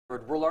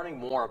We're learning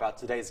more about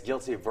today's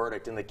guilty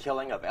verdict in the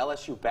killing of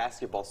LSU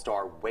basketball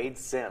star Wade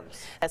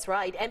Sims. That's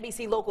right.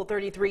 NBC Local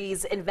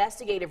 33's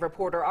investigative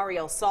reporter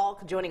Ariel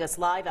Salk joining us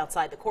live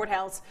outside the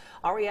courthouse.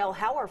 Ariel,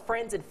 how are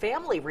friends and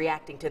family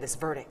reacting to this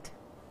verdict?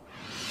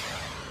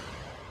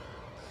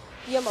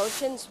 The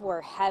emotions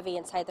were heavy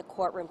inside the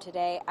courtroom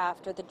today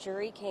after the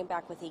jury came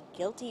back with a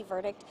guilty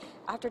verdict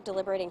after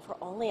deliberating for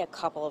only a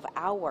couple of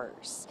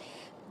hours.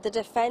 The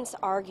defense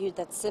argued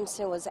that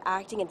Simpson was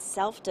acting in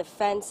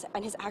self-defense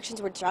and his actions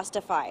were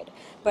justified.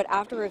 But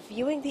after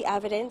reviewing the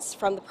evidence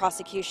from the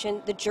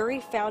prosecution, the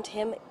jury found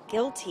him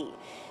guilty.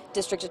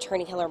 District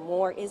Attorney Hiller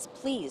Moore is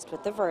pleased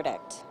with the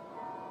verdict.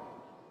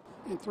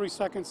 In 3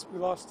 seconds, we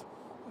lost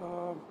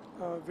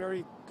a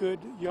very good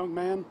young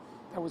man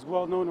that was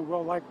well known and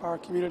well liked by our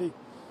community.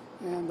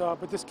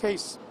 But this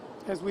case,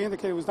 as we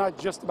indicated, was not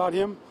just about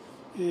him.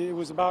 It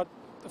was about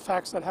the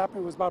facts that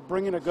happened. It was about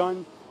bringing a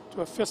gun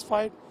to a fist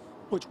fight,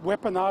 which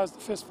weaponized the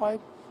fist fight.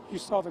 You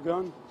saw the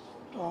gun.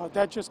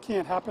 That just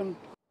can't happen.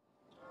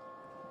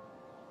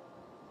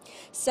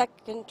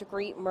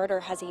 Second-degree murder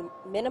has a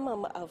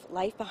minimum of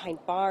life behind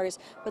bars,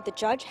 but the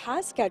judge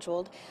has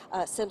scheduled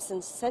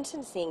Simpson's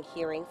sentencing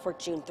hearing for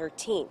June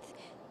 13th.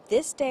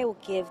 This day will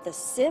give the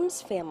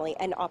Sims family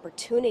an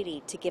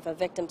opportunity to give a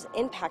victim's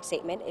impact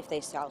statement if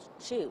they so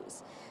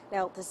choose.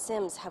 Now, the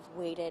Sims have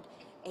waited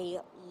a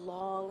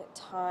long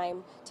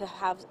time to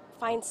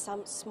find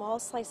some small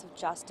slice of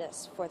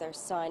justice for their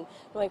son,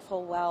 knowing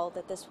full well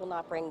that this will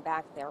not bring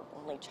back their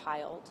only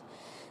child.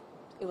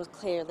 It was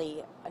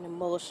clearly an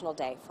emotional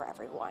day for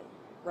everyone.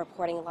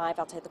 Reporting live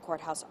outside the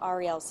courthouse,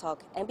 Ariel Salk,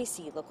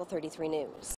 NBC Local 33 News.